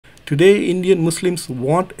Today, Indian Muslims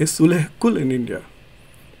want a Sulh Kul in India.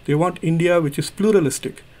 They want India which is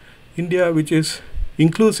pluralistic, India which is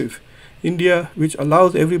inclusive, India which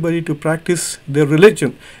allows everybody to practice their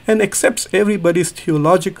religion and accepts everybody's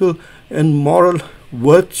theological and moral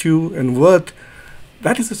virtue and worth.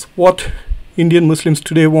 That is what Indian Muslims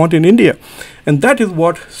today want in India. And that is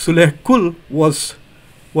what Sulh Kul was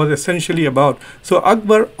essentially about. So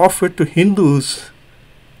Akbar offered to Hindus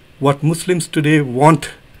what Muslims today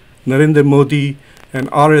want Narendra Modi and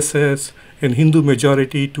RSS and Hindu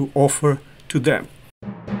majority to offer to them.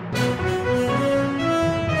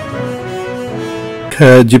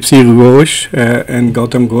 Gypsy Ghosh and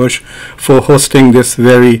Gautam Ghosh for hosting this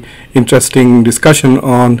very interesting discussion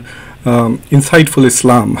on insightful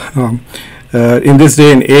Islam. In this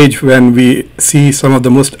day and age when we see some of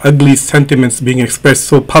the most ugly sentiments being expressed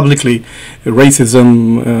so publicly,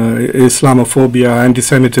 racism, Islamophobia,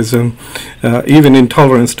 anti-Semitism, even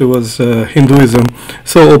intolerance towards Hinduism,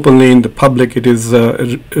 so openly in the public, it is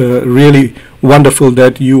really wonderful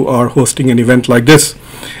that you are hosting an event like this.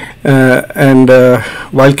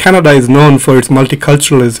 While Canada is known for its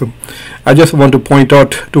multiculturalism, I just want to point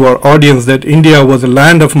out to our audience that India was a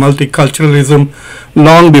land of multiculturalism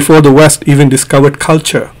long before the West even discovered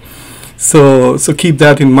culture. So keep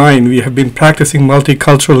that in mind. We have been practicing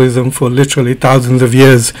multiculturalism for literally thousands of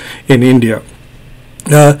years in India.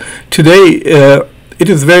 Today, it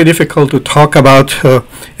is very difficult to talk about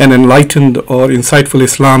an enlightened or insightful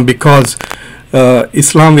Islam because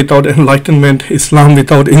Islam without enlightenment, Islam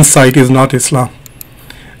without insight is not Islam.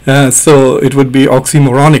 So it would be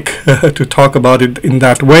oxymoronic to talk about it in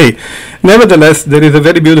that way. Nevertheless, there is a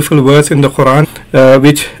very beautiful verse in the Quran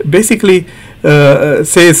which basically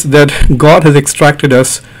says that God has extracted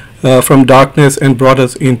us from darkness and brought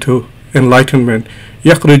us into enlightenment.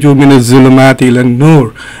 يَخْرُجُ مِنَ الظُّلُمَاتِ إِلَى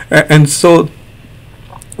النُّورِ. And so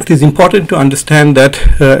it is important to understand that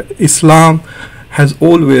Islam has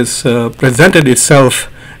always presented itself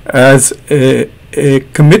as a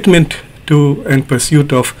commitment to and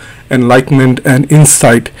pursuit of enlightenment and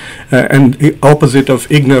insight and the opposite of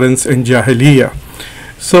ignorance and jahiliyyah.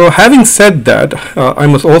 So having said that, I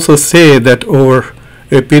must also say that over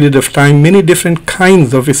a period of time, many different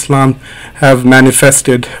kinds of Islam have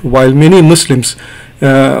manifested, while many Muslims,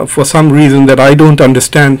 for some reason that I don't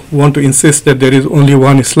understand, want to insist that there is only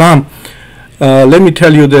one Islam. Let me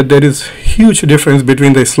tell you that there is huge difference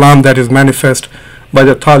between the Islam that is manifest by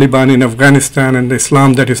the Taliban in Afghanistan and the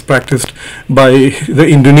Islam that is practiced by the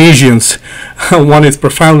Indonesians. One is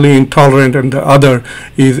profoundly intolerant and the other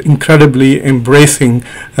is incredibly embracing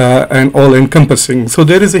and all-encompassing. So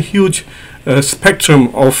there is a huge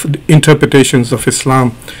spectrum of interpretations of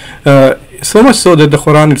Islam. So much so that the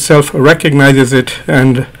Quran itself recognizes it,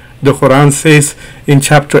 and the Quran says in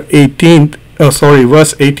chapter 18,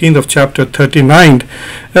 verse 18 of chapter 39,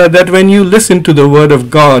 that when you listen to the word of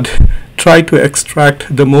God, try to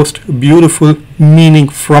extract the most beautiful meaning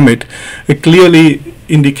from it, clearly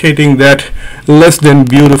indicating that less than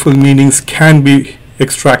beautiful meanings can be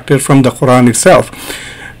extracted from the Quran itself.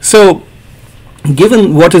 So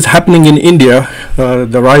given what is happening in India,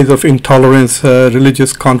 the rise of intolerance,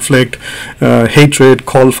 religious conflict, hatred,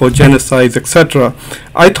 call for genocides, etc.,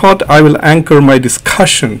 I thought I will anchor my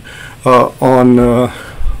discussion on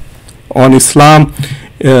Islam,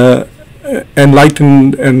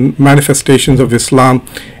 enlightened and manifestations of Islam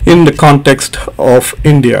in the context of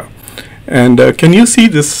India. And can you see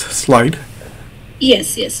this slide?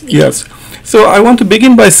 Yes. Yes. So I want to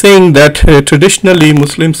begin by saying that traditionally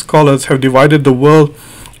Muslim scholars have divided the world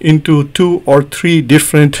into 2 or 3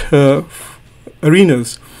 different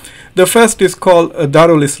arenas. The first is called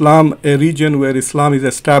Darul Islam, a region where Islam is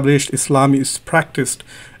established, Islam is practiced,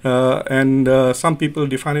 and some people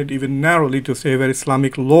define it even narrowly to say where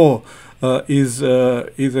Islamic law is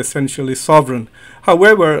essentially sovereign.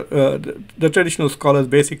 However, the traditional scholars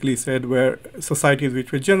basically said where societies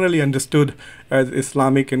which were generally understood as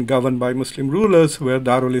Islamic and governed by Muslim rulers were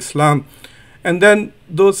Darul Islam. And then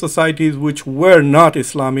those societies which were not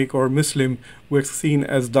Islamic or Muslim were seen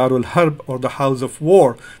as Darul Harb, or the house of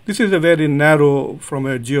war. This is a very narrow, from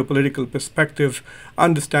a geopolitical perspective,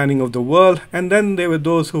 understanding of the world. And then there were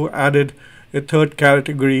those who added a third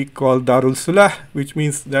category called Darul Sulah, which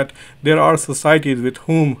means that there are societies with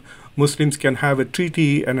whom Muslims can have a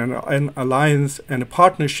treaty and an alliance and a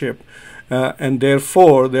partnership. And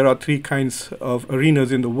therefore, there are 3 kinds of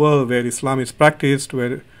arenas in the world where Islam is practiced,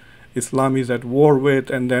 where Islam is at war with,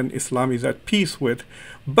 and then Islam is at peace with.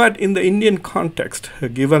 But in the Indian context,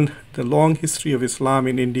 given the long history of Islam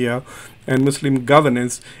in India and Muslim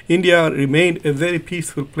governance, India remained a very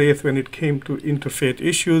peaceful place when it came to interfaith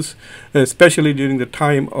issues, especially during the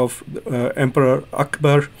time of Emperor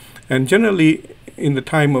Akbar, and generally in the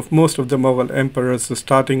time of most of the Mughal emperors,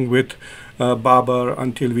 starting with Babur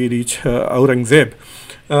until we reach Aurangzeb.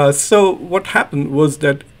 So what happened was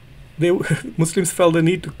that Muslims felt the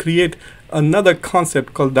need to create another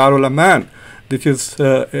concept called al-Aman, which is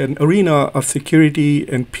an arena of security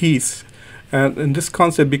and peace. And this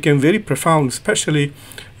concept became very profound, especially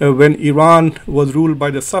when Iran was ruled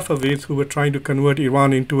by the Safavids, who were trying to convert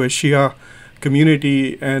Iran into a Shia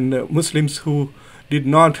community, and Muslims who did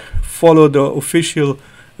not follow the official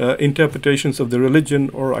interpretations of the religion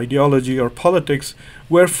or ideology or politics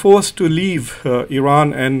were forced to leave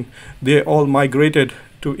Iran, and they all migrated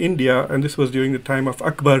to India, and this was during the time of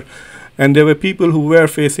Akbar. And there were people who were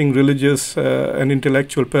facing religious and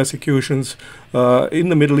intellectual persecutions in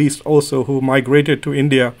the Middle East also, who migrated to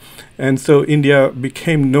India. And so India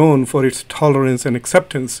became known for its tolerance and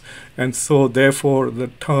acceptance. And so therefore the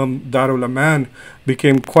term Darul Aman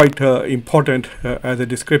became quite important as a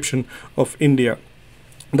description of India.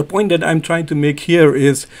 The point that I'm trying to make here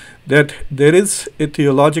is that there is a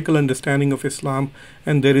theological understanding of Islam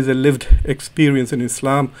and there is a lived experience in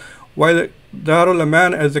Islam, while Darul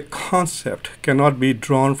Aman as a concept cannot be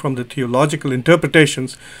drawn from the theological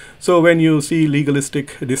interpretations. So when you see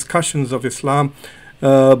legalistic discussions of Islam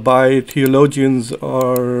by theologians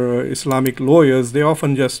or Islamic lawyers, they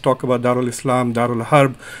often just talk about Darul Islam, Darul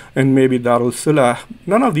Harb, and maybe Darul Sulah.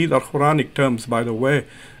 None of these are Quranic terms, by the way.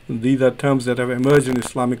 These are terms that have emerged in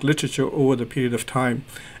Islamic literature over the period of time.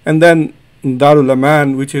 And then Darul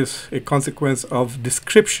Aman, which is a consequence of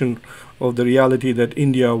description of the reality that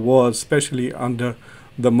India was, especially under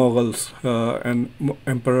the Mughals and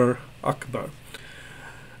Emperor Akbar.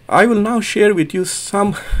 I will now share with you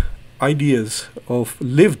some ideas of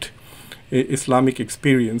lived Islamic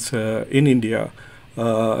experience in India,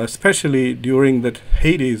 especially during the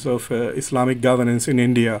heydays of Islamic governance in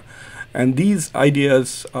India. And these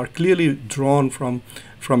ideas are clearly drawn from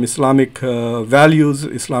Islamic values,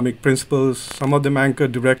 Islamic principles, some of them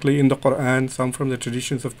anchored directly in the Quran, some from the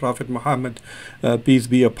traditions of Prophet Muhammad, peace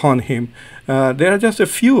be upon him. There are just a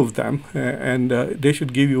few of them, and they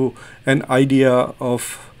should give you an idea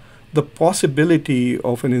of the possibility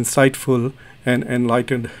of an insightful and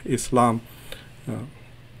enlightened Islam.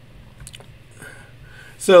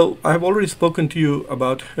 So I've already spoken to you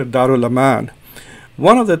about Darul Aman.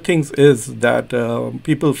 One of the things is that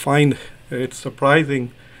people find it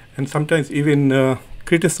surprising and sometimes even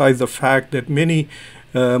criticize the fact that many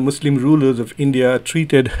Muslim rulers of India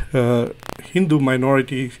treated Hindu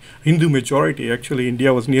majority, actually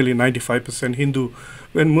India was nearly 95% Hindu,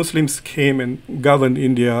 when Muslims came and governed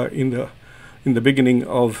India in the beginning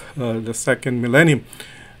of the second millennium.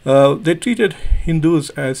 They treated Hindus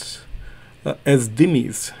as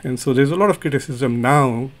dhimmis, and so there's a lot of criticism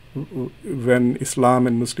now when Islam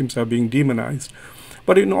and Muslims are being demonized.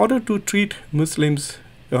 But in order to treat Muslims,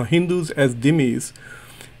 Hindus as dhimmis,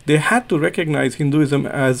 they had to recognize Hinduism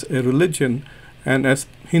as a religion and as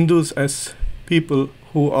Hindus as people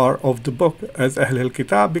who are of the book, as Ahl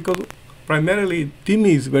al-Kitab, because primarily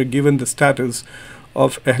dhimmis were given the status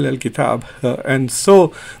of Ahl al-Kitab. And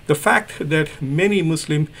so the fact that many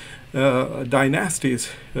Muslim dynasties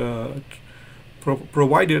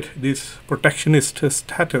provided this protectionist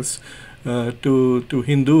status to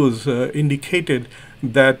Hindus indicated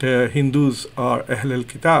that Hindus are Ahl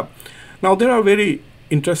al-Kitab. Now there are very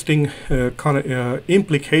interesting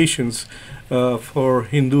implications for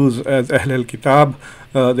Hindus as Ahl al-Kitab.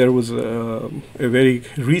 There was a very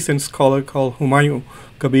recent scholar called Humayun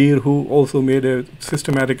Kabir who also made a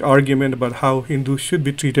systematic argument about how Hindus should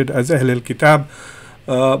be treated as Ahl al-Kitab.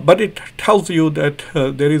 But it tells you that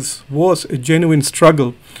there was a genuine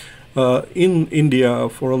struggle in India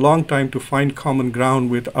for a long time to find common ground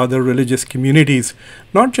with other religious communities.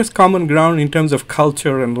 Not just common ground in terms of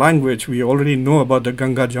culture and language. We already know about the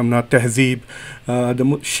Ganga Jamna Tehzeeb,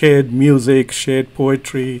 the shared music, shared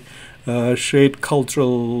poetry, shared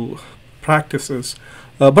cultural practices,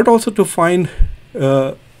 but also to find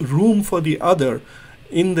room for the other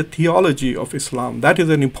in the theology of Islam. That is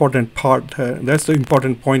an important part. That's the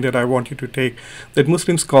important point that I want you to take, that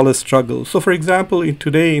Muslim scholars struggle. So for example,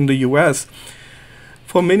 today in the US,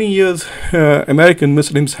 for many years, American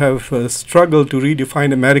Muslims have struggled to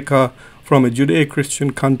redefine America from a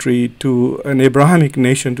Judeo-Christian country to an Abrahamic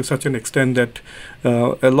nation to such an extent that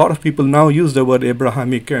a lot of people now use the word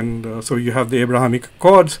Abrahamic, and so you have the Abrahamic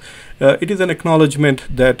Accords. It is an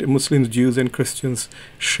acknowledgement that Muslims, Jews, and Christians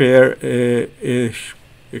share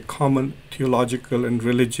a common theological and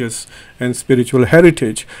religious and spiritual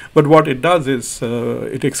heritage. But what it does is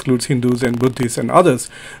it excludes Hindus and Buddhists and others.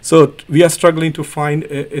 So we are struggling to find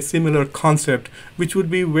a similar concept which would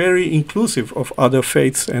be very inclusive of other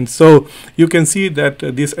faiths. And so you can see that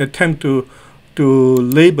this attempt to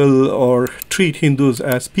label or treat Hindus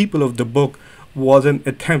as people of the book was an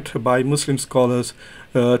attempt by Muslim scholars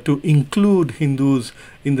to include Hindus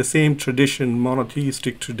in the same tradition,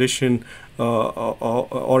 monotheistic tradition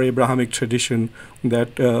or Abrahamic tradition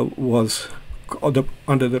that was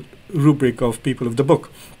under the rubric of people of the book.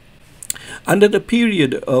 Under the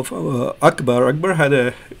period of Akbar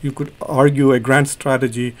had you could argue, a grand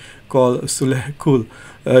strategy called Sulh Kul,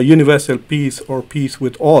 universal peace or peace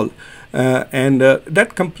with all. And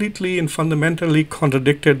that completely and fundamentally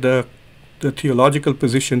contradicted the theological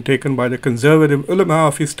position taken by the conservative ulama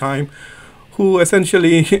of his time, who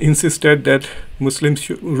essentially insisted that Muslim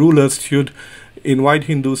rulers should invite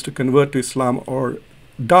Hindus to convert to Islam or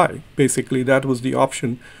die. Basically, that was the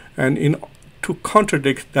option. And to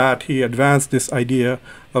contradict that, he advanced this idea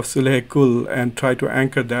of Sulh Kul and tried to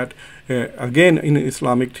anchor that again in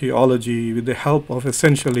Islamic theology with the help of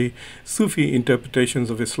essentially Sufi interpretations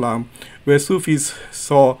of Islam, where Sufis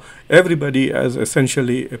saw everybody as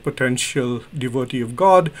essentially a potential devotee of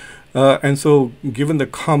God. And so given the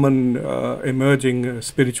common emerging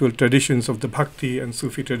spiritual traditions of the Bhakti and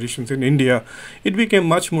Sufi traditions in India, it became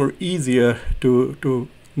much more easier to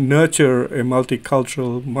nurture a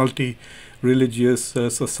multicultural, multi-religious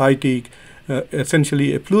society,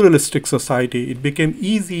 essentially a pluralistic society. It became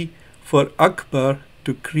easy for Akbar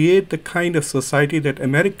to create the kind of society that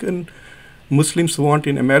American Muslims want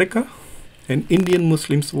in America and Indian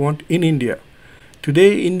Muslims want in India.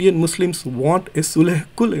 Today, Indian Muslims want a Sulh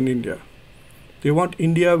Kul in India. They want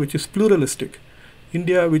India which is pluralistic,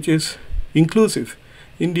 India which is inclusive,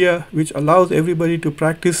 India which allows everybody to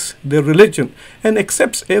practice their religion and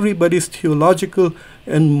accepts everybody's theological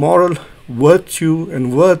and moral virtue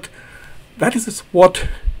and worth. That is what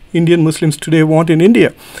Indian Muslims today want in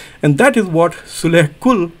India. And that is what Sulh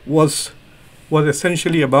Kul was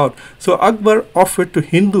essentially about. So Akbar offered to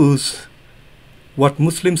Hindus what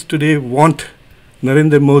Muslims today want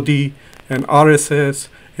Narendra Modi and RSS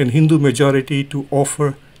and Hindu majority to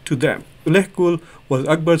offer to them. Sulh Kul was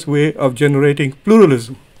Akbar's way of generating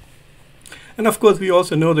pluralism. And of course, we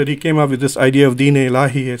also know that he came up with this idea of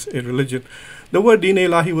Deen-e-Ilahi as a religion. The word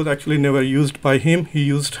Deen-e-Ilahi was actually never used by him. He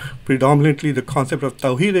used predominantly the concept of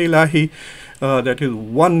Tawheed-e-Ilahi, that is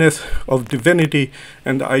oneness of divinity.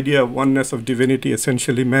 And the idea of oneness of divinity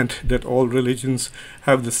essentially meant that all religions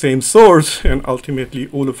have the same source, and ultimately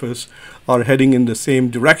all of us are heading in the same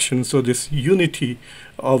direction. So this unity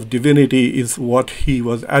of divinity is what he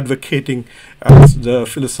was advocating as the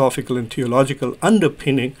philosophical and theological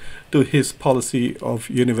underpinning to his policy of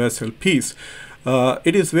universal peace.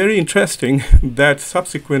 It is very interesting that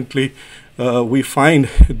subsequently we find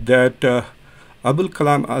that Abul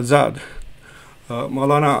Kalam Azad,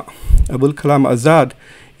 Maulana Abul Kalam Azad,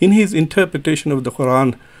 in his interpretation of the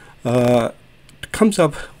Quran, comes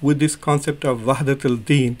up with this concept of Vahadat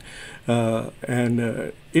al-Deen.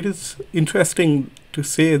 And it is interesting to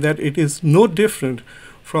say that it is no different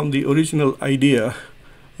from the original idea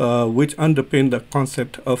which underpinned the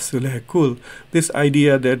concept of Sulh Kul. This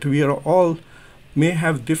idea that we are all may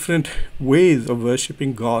have different ways of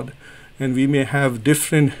worshipping God, and we may have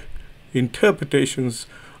different interpretations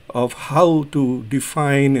of how to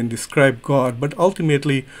define and describe God, but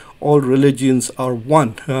ultimately all religions are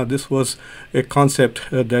one. This was a concept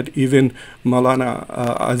that even Maulana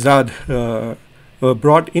Azad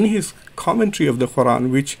brought in his commentary of the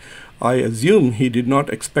Quran, which I assume he did not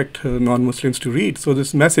expect non-Muslims to read. So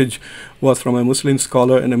this message was from a Muslim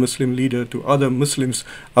scholar and a Muslim leader to other Muslims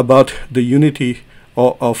about the unity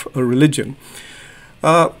of a religion.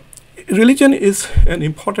 Religion is an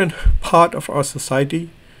important part of our society.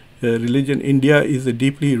 India is a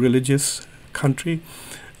deeply religious country.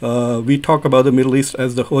 We talk about the Middle East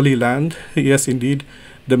as the Holy Land. Yes, indeed,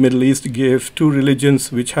 the Middle East gave two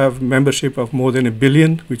religions which have membership of more than 1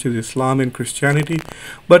 billion, which is Islam and Christianity.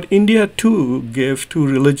 But India too gave two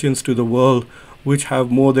religions to the world which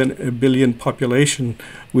have more than 1 billion population,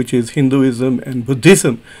 which is Hinduism and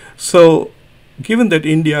Buddhism. So given that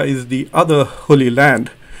India is the other Holy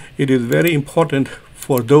Land, it is very important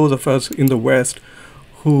for those of us in the West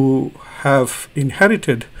who have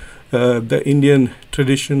inherited the Indian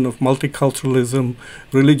tradition of multiculturalism,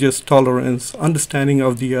 religious tolerance, understanding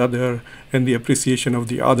of the other, and the appreciation of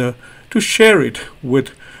the other, to share it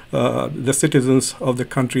with the citizens of the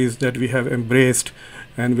countries that we have embraced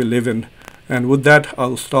and we live in. And with that,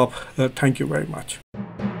 I'll stop. Thank you very much.